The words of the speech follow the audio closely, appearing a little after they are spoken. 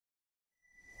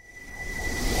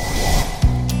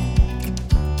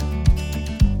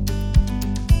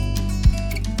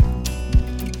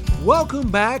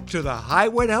Welcome back to the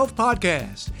Highway to Health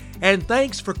Podcast, and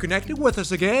thanks for connecting with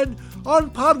us again on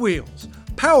Podwheels,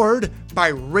 powered by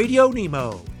Radio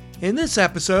Nemo. In this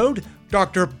episode,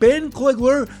 Dr. Ben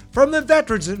Kligler from the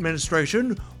Veterans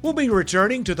Administration will be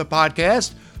returning to the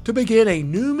podcast to begin a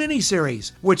new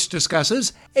mini-series which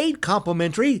discusses 8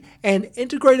 complementary and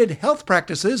integrated health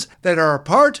practices that are a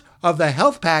part of the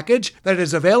health package that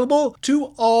is available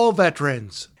to all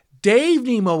veterans. Dave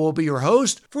Nemo will be your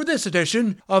host for this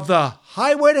edition of the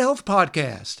Highway to Health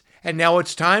Podcast. And now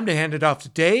it's time to hand it off to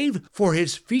Dave for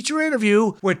his feature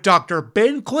interview with Dr.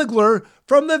 Ben Kligler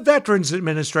from the Veterans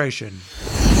Administration.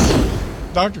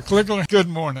 Dr. Kligler, good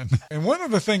morning. And one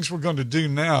of the things we're going to do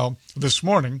now this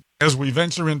morning as we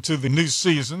venture into the new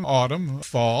season, autumn,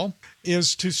 fall,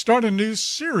 is to start a new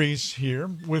series here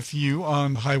with you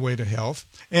on Highway to Health.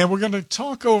 And we're going to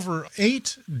talk over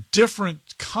 8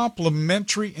 different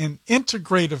complementary and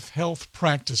integrative health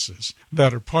practices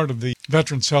that are part of the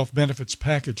Veterans Health Benefits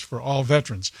Package for all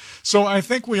veterans. So I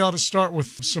think we ought to start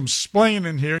with some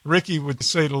splaining here. Ricky would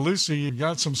say to Lucy, you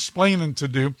got some splaining to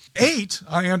do. 8,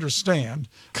 I understand.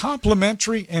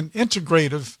 Complementary and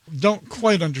integrative, don't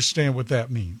quite understand what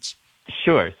that means.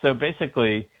 Sure. So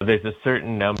basically, there's a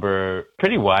certain number,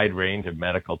 pretty wide range of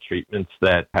medical treatments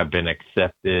that have been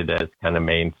accepted as kind of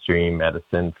mainstream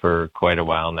medicine for quite a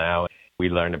while now. We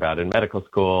learn about in medical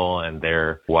school, and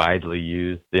they're widely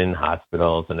used in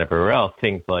hospitals and everywhere else.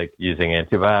 Things like using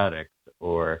antibiotics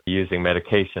or using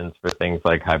medications for things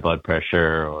like high blood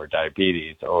pressure or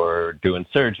diabetes or doing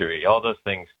surgery, all those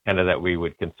things kind of that we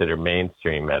would consider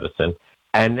mainstream medicine.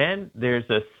 And then there's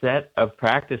a set of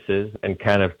practices and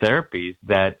kind of therapies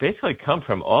that basically come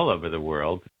from all over the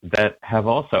world that have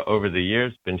also over the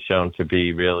years been shown to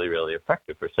be really, really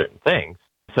effective for certain things.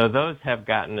 So those have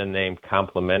gotten the name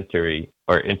complementary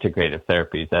or integrative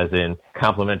therapies, as in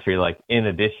complementary like in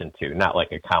addition to, not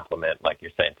like a compliment like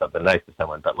you're saying something nice to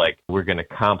someone, but like we're going to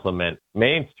complement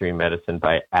mainstream medicine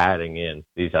by adding in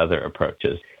these other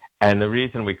approaches. And the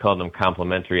reason we call them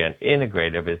complementary and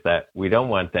integrative is that we don't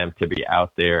want them to be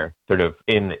out there sort of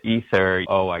in the ether.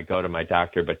 Oh, I go to my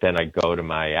doctor, but then I go to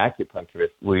my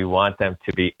acupuncturist. We want them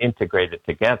to be integrated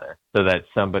together so that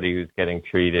somebody who's getting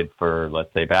treated for,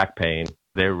 let's say, back pain,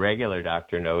 their regular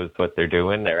doctor knows what they're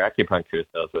doing, their acupuncturist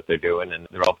knows what they're doing, and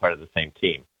they're all part of the same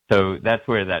team. So that's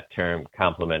where that term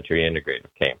complementary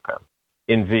integrative came from.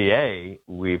 In VA,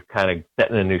 we've kind of set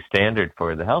a new standard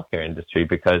for the healthcare industry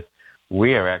because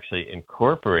we are actually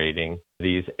incorporating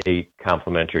these 8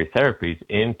 complementary therapies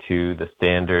into the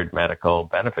standard medical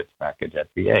benefits package at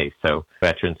VA. So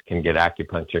veterans can get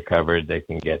acupuncture covered, they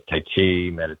can get Tai Chi,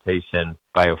 meditation,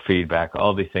 biofeedback,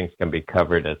 all these things can be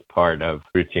covered as part of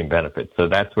routine benefits. So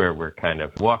that's where we're kind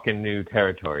of walking new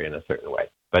territory in a certain way.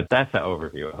 But that's an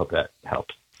overview. I hope that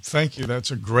helps. Thank you.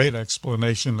 That's a great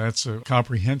explanation. That's a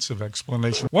comprehensive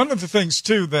explanation. One of the things,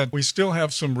 too, that we still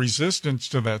have some resistance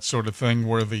to that sort of thing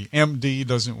where the MD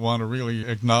doesn't want to really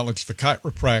acknowledge the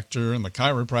chiropractor and the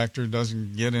chiropractor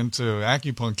doesn't get into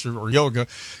acupuncture or yoga.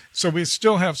 So we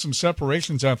still have some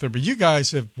separations out there. But you guys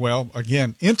have, well,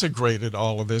 again, integrated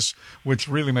all of this, which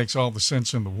really makes all the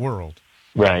sense in the world.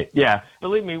 Right. Yeah.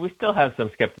 Believe me, we still have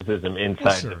some skepticism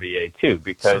inside the VA, too,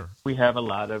 because we have a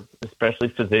lot of, especially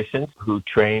physicians who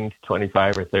trained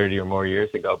 25 or 30 or more years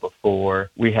ago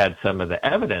before we had some of the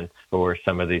evidence for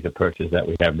some of these approaches that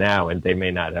we have now, and they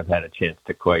may not have had a chance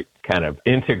to quite kind of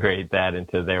integrate that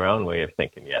into their own way of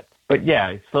thinking yet. But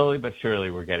yeah, slowly but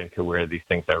surely we're getting to where these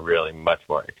things are really much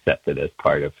more accepted as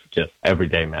part of just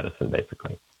everyday medicine,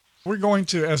 basically. We're going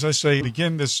to, as I say,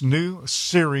 begin this new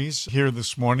series here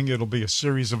this morning. It'll be a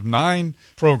series of 9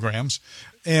 programs.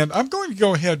 And I'm going to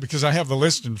go ahead, because I have the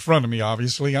list in front of me,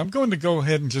 obviously. I'm going to go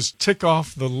ahead and just tick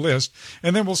off the list,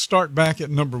 and then we'll start back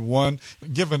at number 1,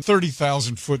 give a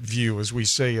 30,000-foot view, as we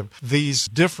say, of these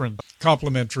different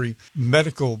complementary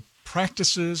medical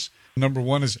practices. Number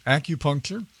 1 is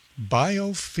acupuncture.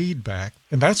 Biofeedback,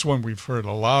 and that's one we've heard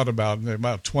a lot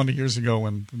about 20 years ago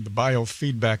when the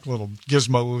biofeedback little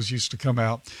gizmos used to come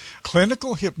out.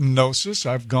 Clinical hypnosis,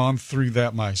 I've gone through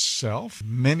that myself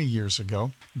many years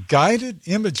ago. Guided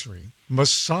imagery,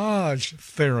 massage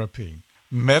therapy,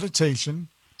 meditation,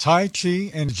 Tai Chi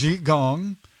and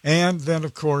Qigong, and then,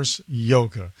 of course,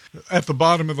 yoga. At the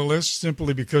bottom of the list,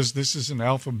 simply because this is in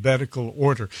alphabetical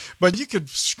order. But you could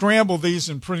scramble these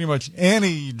in pretty much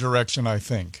any direction, I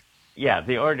think. Yeah,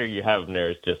 the order you have in there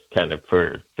is just kind of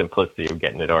for simplicity of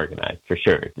getting it organized, for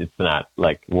sure. It's not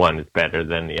like one is better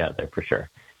than the other, for sure.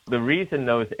 The reason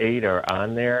those 8 are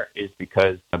on there is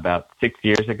because about 6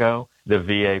 years ago, the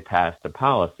VA passed a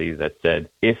policy that said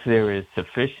if there is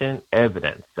sufficient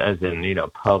evidence, as in,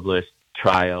 published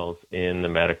trials in the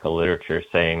medical literature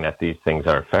saying that these things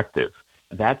are effective.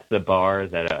 That's the bar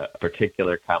that a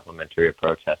particular complementary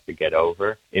approach has to get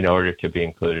over in order to be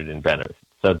included in benefits.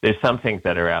 So there's some things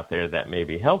that are out there that may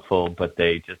be helpful, but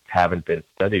they just haven't been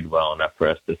studied well enough for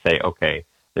us to say, okay,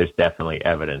 there's definitely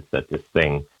evidence that this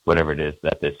thing, whatever it is,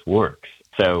 that this works.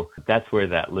 So that's where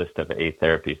that list of 8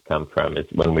 therapies come from. Is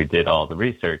when we did all the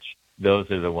research, those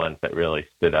are the ones that really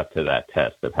stood up to that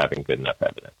test of having good enough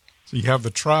evidence. So you have the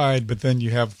tried, but then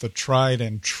you have the tried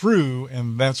and true,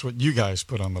 and that's what you guys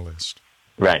put on the list.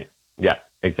 Right. Yeah,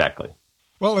 exactly.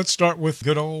 Well, let's start with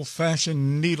good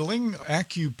old-fashioned needling,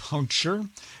 acupuncture.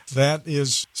 That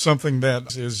is something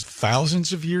that is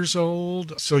thousands of years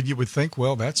old. So you would think,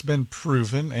 well, that's been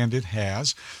proven, and it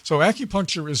has. So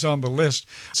acupuncture is on the list.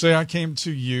 Say I came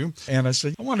to you, and I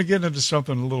say, I want to get into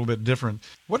something a little bit different.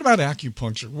 What about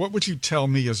acupuncture? What would you tell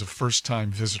me as a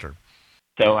first-time visitor?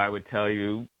 So I would tell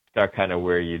you, start kind of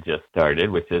where you just started,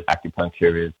 which is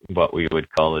acupuncture is what we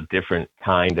would call a different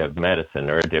kind of medicine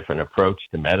or a different approach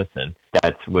to medicine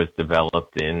that was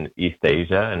developed in East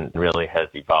Asia and really has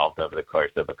evolved over the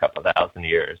course of a couple thousand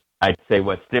years. I'd say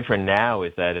what's different now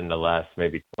is that in the last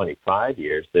maybe 25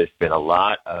 years, there's been a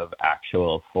lot of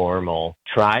actual formal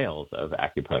trials of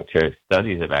acupuncture,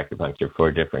 studies of acupuncture for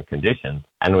different conditions,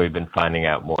 and we've been finding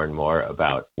out more and more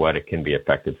about what it can be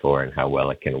effective for and how well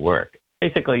it can work.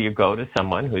 Basically, you go to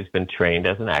someone who's been trained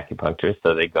as an acupuncturist,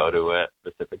 so they go to a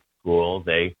specific school.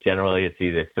 Generally, it's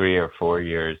either 3 or 4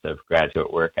 years of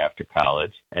graduate work after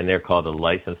college, and they're called a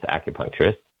licensed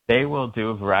acupuncturist. They will do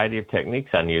a variety of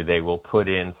techniques on you. They will put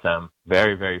in some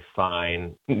very, very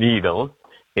fine needles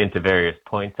into various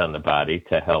points on the body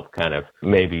to help kind of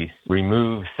maybe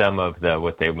remove some of the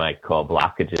what they might call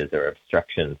blockages or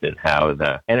obstructions in how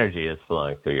the energy is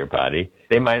flowing through your body.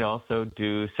 They might also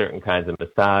do certain kinds of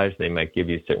massage. They might give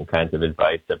you certain kinds of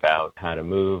advice about how to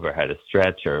move or how to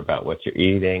stretch or about what you're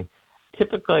eating.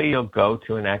 Typically, you'll go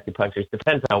to an acupuncturist.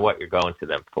 Depends on what you're going to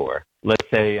them for. Let's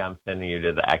say I'm sending you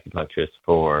to the acupuncturist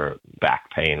for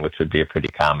back pain, which would be a pretty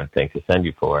common thing to send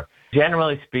you for.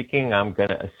 Generally speaking, I'm going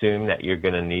to assume that you're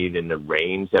going to need in the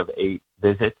range of 8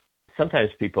 visits. Sometimes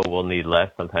people will need less.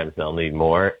 Sometimes they'll need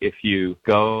more. If you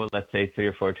go, let's say, 3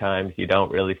 or 4 times, you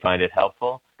don't really find it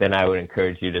helpful, then I would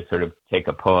encourage you to sort of take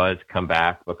a pause, come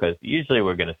back, because usually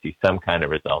we're going to see some kind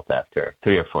of result after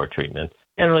 3 or 4 treatments.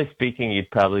 Generally speaking, you'd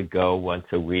probably go once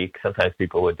a week. Sometimes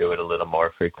people would do it a little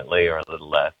more frequently or a little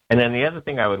less. And then the other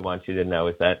thing I would want you to know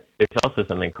is that there's also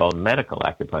something called medical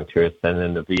acupuncturists. And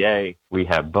in the VA, we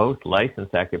have both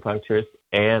licensed acupuncturists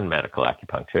and medical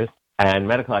acupuncturists. And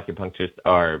medical acupuncturists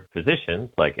are physicians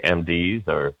like MDs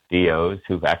or DOs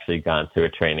who've actually gone through a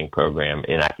training program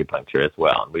in acupuncture as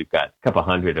well. And we've got a couple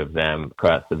hundred of them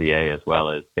across the VA, as well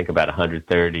as, I think, about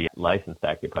 130 licensed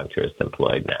acupuncturists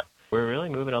employed now. We're really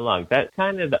moving along. That's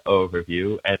kind of the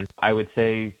overview. And I would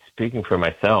say, speaking for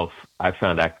myself, I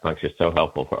found acupuncture so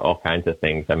helpful for all kinds of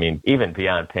things. I mean, even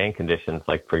beyond pain conditions,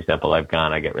 like, for example, I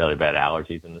get really bad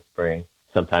allergies in the spring.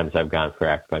 Sometimes I've gone for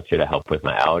acupuncture to help with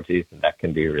my allergies, and that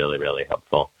can be really, really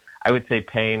helpful. I would say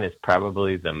pain is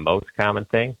probably the most common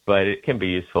thing, but it can be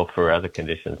useful for other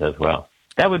conditions as well.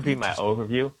 That would be my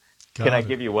overview. Can I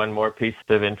give you one more piece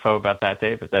of info about that,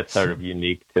 Dave? That's sort of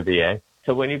unique to VA.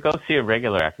 So when you go see a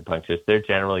regular acupuncturist, they're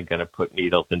generally going to put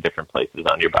needles in different places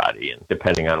on your body, and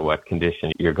depending on what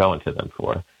condition you're going to them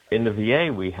for. In the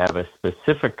VA, we have a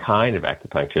specific kind of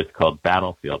acupuncture. It's called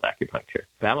battlefield acupuncture.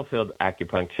 Battlefield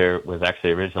acupuncture was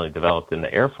actually originally developed in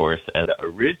the Air Force, and the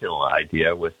original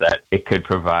idea was that it could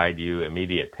provide you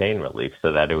immediate pain relief,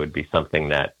 so that it would be something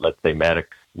that, let's say,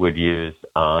 medics would use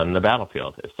on the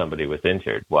battlefield if somebody was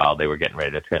injured while they were getting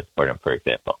ready to transport them, for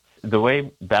example. The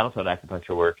way battlefield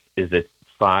acupuncture works is it's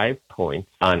 5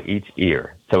 points on each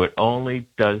ear. So it only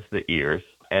does the ears,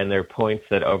 and they're points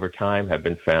that over time have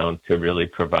been found to really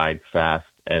provide fast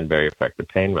and very effective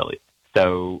pain relief.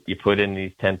 So you put in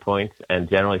these 10 points, and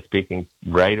generally speaking,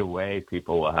 right away,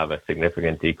 people will have a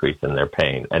significant decrease in their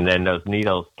pain. And then those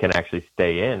needles can actually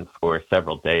stay in for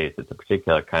several days. It's a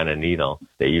particular kind of needle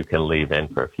that you can leave in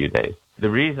for a few days. The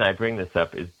reason I bring this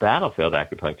up is battlefield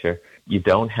acupuncture. You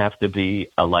don't have to be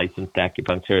a licensed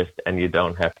acupuncturist, and you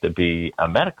don't have to be a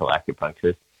medical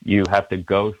acupuncturist. You have to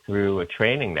go through a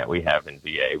training that we have in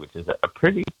VA, which is a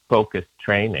pretty focused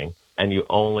training, and you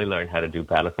only learn how to do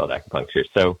battlefield acupuncture.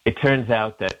 So it turns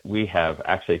out that we have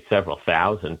actually several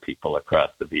thousand people across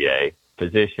the VA,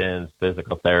 physicians,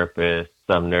 physical therapists,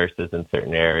 some nurses in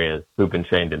certain areas who've been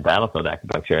trained in battlefield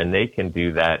acupuncture, and they can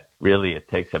do that. Really, it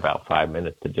takes about 5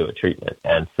 minutes to do a treatment.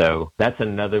 And so that's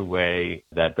another way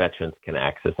that veterans can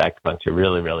access acupuncture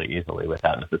really, really easily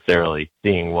without necessarily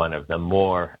seeing one of the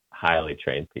more highly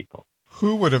trained people.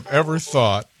 Who would have ever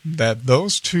thought that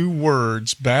those two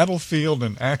words, battlefield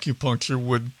and acupuncture,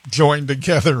 would join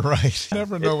together, right? You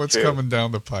never know what's coming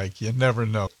down the pike. You never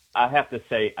know. I have to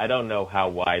say, I don't know how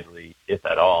widely, if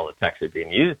at all, it's actually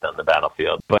being used on the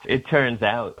battlefield. But it turns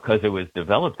out, because it was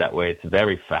developed that way, it's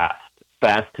very fast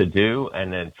to do,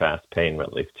 and then fast pain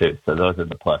relief, too. So those are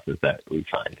the pluses that we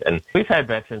find. And we've had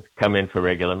veterans come in for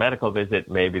regular medical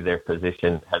visit. Maybe their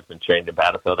physician has been trained in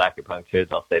battlefield acupuncture.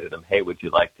 I'll say to them, hey, would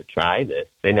you like to try this?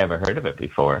 They never heard of it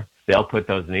before. They'll put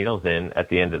those needles in at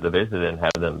the end of the visit and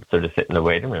have them sort of sit in the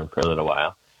waiting room for a little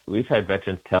while. We've had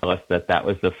veterans tell us that that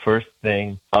was the first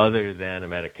thing other than a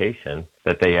medication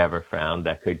that they ever found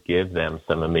that could give them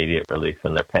some immediate relief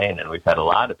from their pain. And we've had a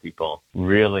lot of people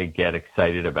really get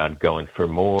excited about going for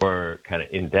more kind of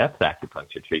in-depth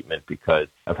acupuncture treatment because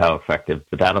of how effective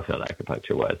the battlefield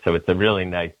acupuncture was. So it's a really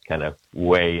nice kind of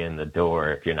way in the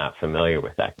door if you're not familiar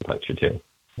with acupuncture too.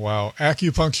 Wow,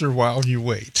 acupuncture while you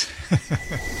wait.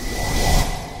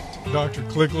 Dr.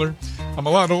 Kligler, I'm a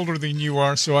lot older than you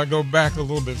are, so I go back a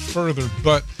little bit further,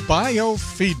 but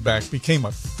biofeedback became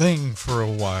a thing for a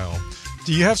while.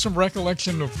 Do you have some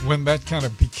recollection of when that kind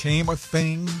of became a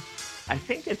thing? I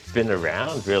think it's been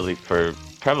around really for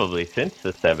probably since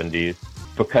the 70s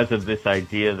because of this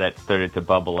idea that started to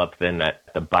bubble up then that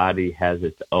the body has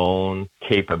its own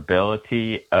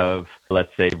capability of,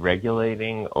 let's say,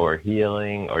 regulating or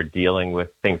healing or dealing with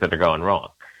things that are going wrong.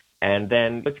 And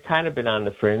then it's kind of been on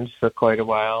the fringe for quite a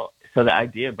while. So the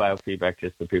idea of biofeedback,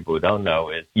 just for people who don't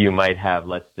know, is you might have,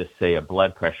 let's just say, a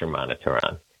blood pressure monitor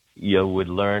on. You would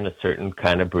learn a certain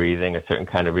kind of breathing, a certain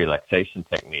kind of relaxation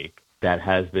technique that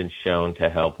has been shown to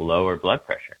help lower blood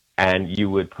pressure. And you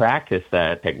would practice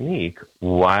that technique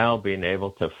while being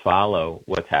able to follow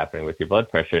what's happening with your blood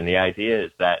pressure. And the idea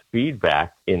is that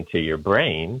feedback into your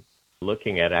brain,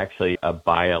 looking at actually a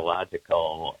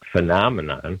biological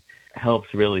phenomenon,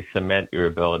 helps really cement your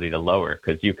ability to lower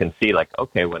because you can see like,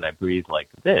 okay, when I breathe like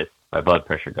this, my blood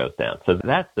pressure goes down. So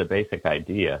that's the basic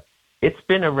idea. It's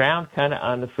been around kind of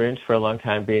on the fringe for a long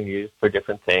time, being used for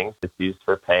different things. It's used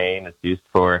for pain. It's used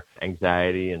for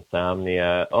anxiety,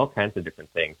 insomnia, all kinds of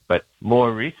different things. But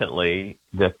more recently,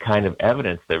 the kind of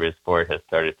evidence there is for it has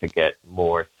started to get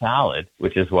more solid,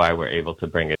 which is why we're able to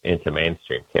bring it into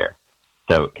mainstream care.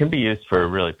 So it can be used for a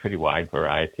really pretty wide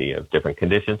variety of different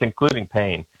conditions, including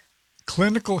pain.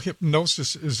 Clinical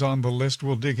hypnosis is on the list.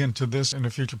 We'll dig into this in a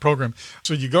future program.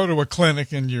 So you go to a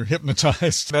clinic and you're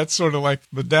hypnotized. That's sort of like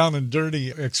the down and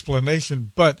dirty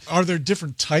explanation. But are there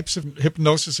different types of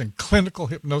hypnosis, and clinical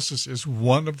hypnosis is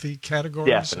one of the categories?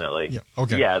 Definitely. Yeah.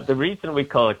 Okay. Yeah, the reason we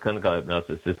call it clinical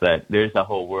hypnosis is that there's a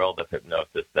whole world of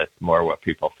hypnosis that's more what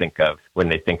people think of when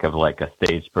they think of like a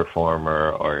stage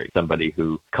performer or somebody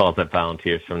who calls up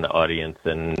volunteers from the audience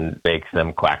and makes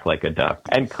them quack like a duck.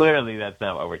 And clearly that's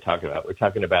not what we're talking about. We're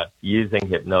talking about using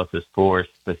hypnosis for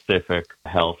specific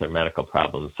health or medical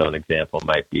problems. So an example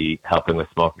might be helping with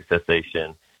smoking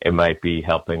cessation. It might be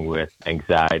helping with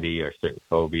anxiety or certain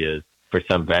phobias. For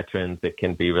some veterans, it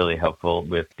can be really helpful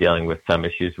with dealing with some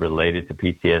issues related to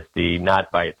PTSD,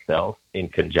 not by itself, in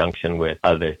conjunction with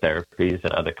other therapies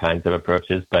and other kinds of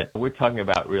approaches. But we're talking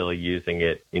about really using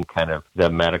it in kind of the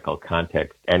medical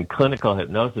context. And clinical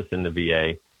hypnosis in the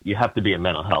VA, you have to be a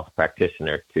mental health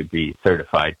practitioner to be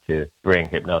certified to bring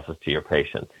hypnosis to your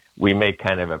patients. We make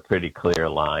kind of a pretty clear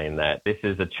line that this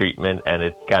is a treatment and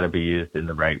it's got to be used in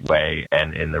the right way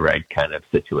and in the right kind of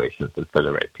situations and for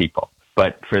the right people.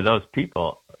 But for those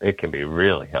people, it can be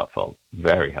really helpful,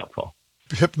 very helpful.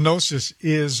 Hypnosis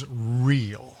is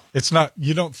real. It's not,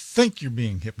 you don't think you're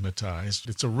being hypnotized.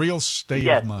 It's a real state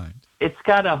of mind. It's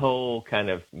got a whole kind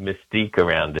of mystique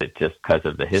around it just because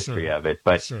of the history of it.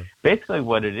 But basically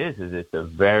what it is it's a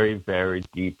very, very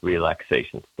deep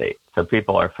relaxation state. So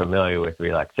people are familiar with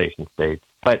relaxation states,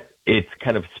 but it's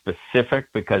kind of specific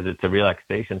because it's a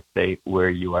relaxation state where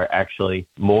you are actually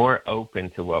more open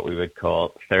to what we would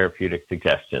call therapeutic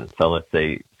suggestion. So let's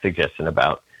say suggestion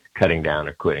about cutting down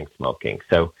or quitting smoking.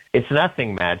 So it's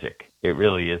nothing magic. It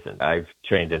really isn't. I've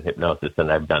trained in hypnosis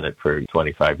and I've done it for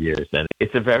 25 years. And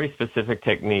it's a very specific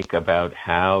technique about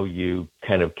how you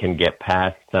kind of can get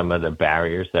past some of the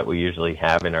barriers that we usually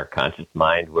have in our conscious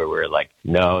mind where we're like,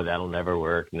 no, that'll never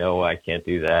work. No, I can't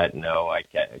do that. No, I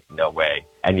can't. No way.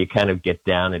 And you kind of get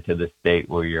down into the state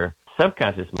where your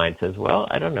subconscious mind says, well,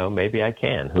 I don't know, maybe I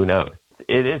can. Who knows?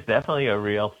 It is definitely a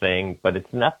real thing, but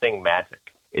it's nothing magic.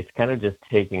 It's kind of just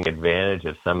taking advantage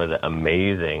of some of the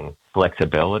amazing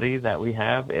flexibility that we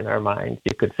have in our minds,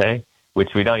 you could say, which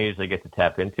we don't usually get to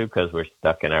tap into because we're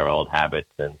stuck in our old habits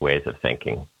and ways of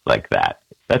thinking like that.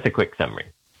 That's a quick summary.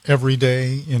 Every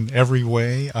day, in every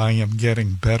way, I am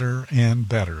getting better and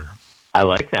better. I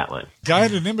like that one.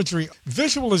 Guided imagery,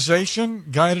 visualization,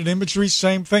 guided imagery,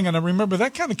 same thing. And I remember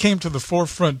that kind of came to the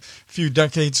forefront a few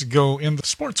decades ago in the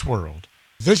sports world.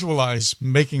 Visualize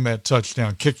making that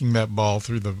touchdown, kicking that ball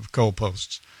through the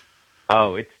goalposts.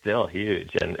 Oh, it's still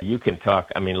huge. And you can talk,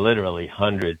 literally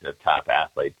hundreds of top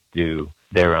athletes do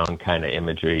their own kind of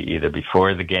imagery, either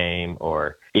before the game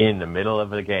or in the middle of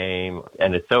the game.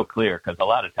 And it's so clear because a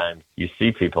lot of times you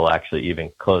see people actually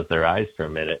even close their eyes for a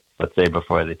minute, let's say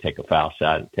before they take a foul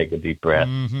shot and take a deep breath.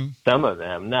 Mm-hmm. Some of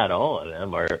them, not all of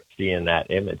them, are seeing that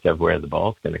image of where the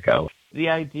ball's going to go. The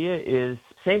idea is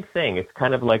same thing. It's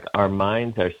kind of like our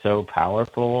minds are so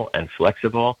powerful and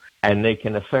flexible, and they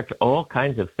can affect all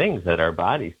kinds of things that our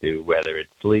bodies do, whether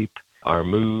it's sleep, our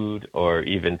mood, or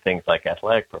even things like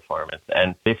athletic performance.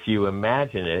 And if you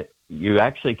imagine it, you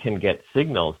actually can get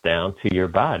signals down to your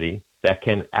body that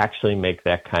can actually make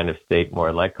that kind of state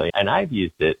more likely. And I've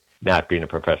used it, not being a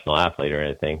professional athlete or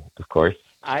anything, of course.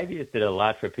 I've used it a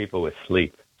lot for people with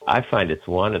sleep. I find it's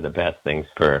one of the best things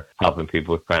for helping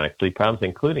people with chronic sleep problems,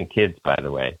 including kids, by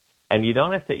the way. And you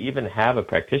don't have to even have a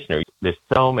practitioner. There's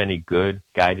so many good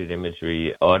guided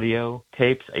imagery audio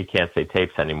tapes. You can't say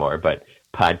tapes anymore, but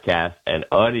podcasts and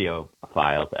audio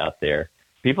files out there.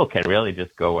 People can really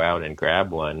just go out and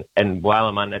grab one. And while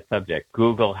I'm on that subject,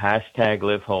 Google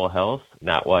 #LiveWholeHealth,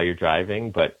 not while you're driving,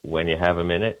 but when you have a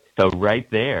minute. So right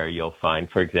there, you'll find,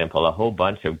 for example, a whole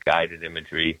bunch of guided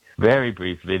imagery, very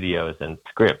brief videos and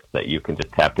scripts that you can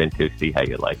just tap into, see how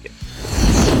you like it.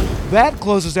 That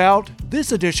closes out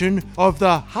this edition of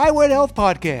the Highway to Health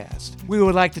Podcast. We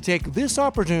would like to take this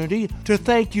opportunity to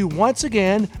thank you once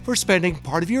again for spending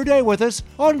part of your day with us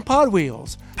on Pod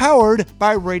Wheels, powered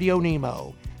by Radio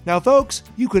Nemo. Now, folks,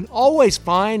 you can always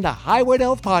find the Highway to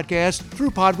Health Podcast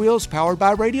through Pod Wheels, powered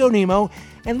by Radio Nemo.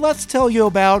 And let's tell you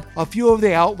about a few of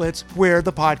the outlets where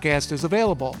the podcast is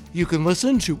available. You can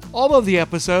listen to all of the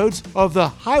episodes of the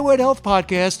Highway to Health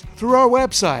Podcast through our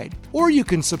website, or you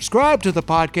can subscribe to the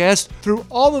podcast through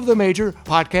all of the major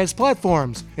podcast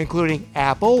platforms, including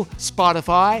Apple,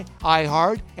 Spotify,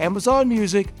 iHeart, Amazon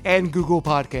Music, and Google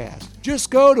Podcasts.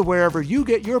 Just go to wherever you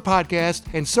get your podcast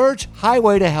and search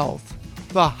Highway to Health.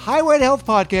 The Highway to Health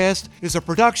Podcast is a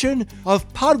production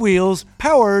of Pod Wheels,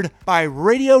 powered by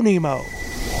Radio Nemo.